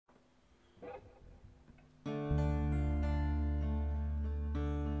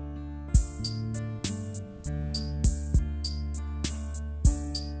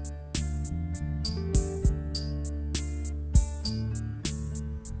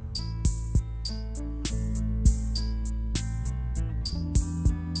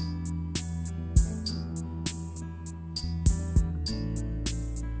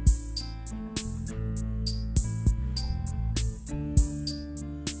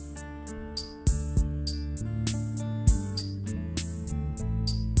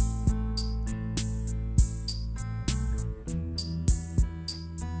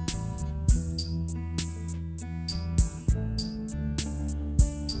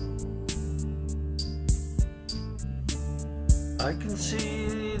I can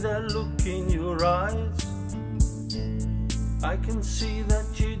see that look in your eyes. I can see that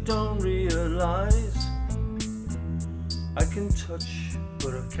you don't realize. I can touch,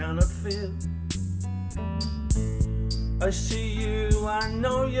 but I cannot feel. I see you, I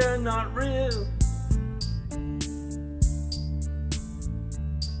know you're not real.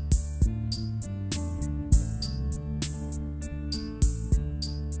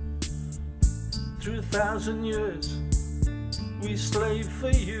 Through 1,000 years, we slaved for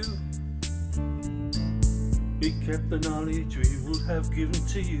you. We kept the knowledge we would have given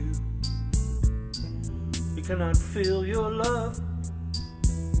to you. We cannot feel your love.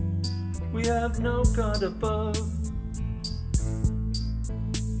 We have no God above.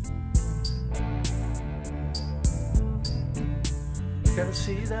 I can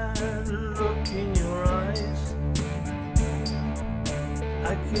see that look in your eyes.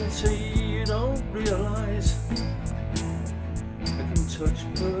 I can see you don't realize. I can touch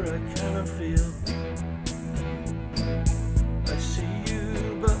but I cannot feel. I see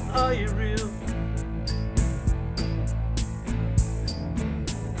you but are you real?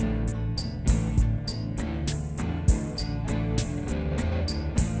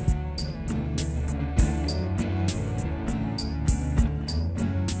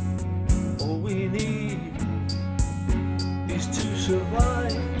 All we need is to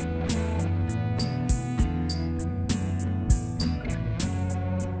survive.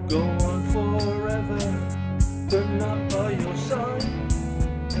 Go on forever, but not by your side.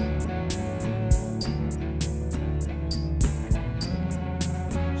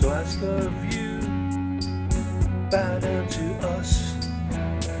 So ask of you, bow down to us,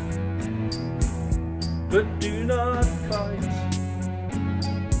 but do not fight.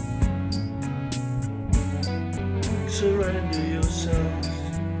 Surrender yourselves,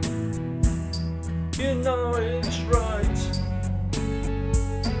 you know it's right.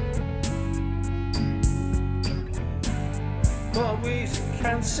 What we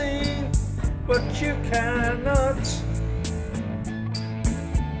can see, but you cannot.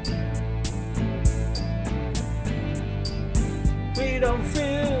 We don't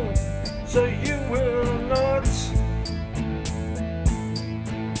feel, so you will not.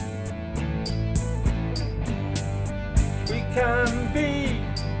 We can be,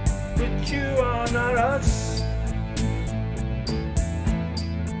 but you are not us.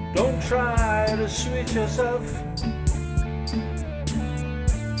 Don't try to switch yourself.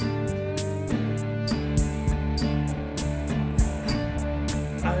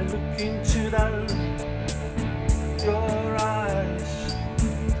 I look into your eyes.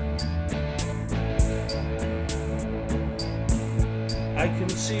 I can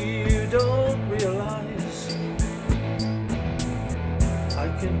see you don't realize. I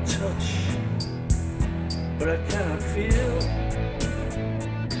can touch, but I cannot feel.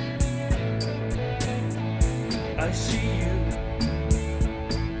 I see you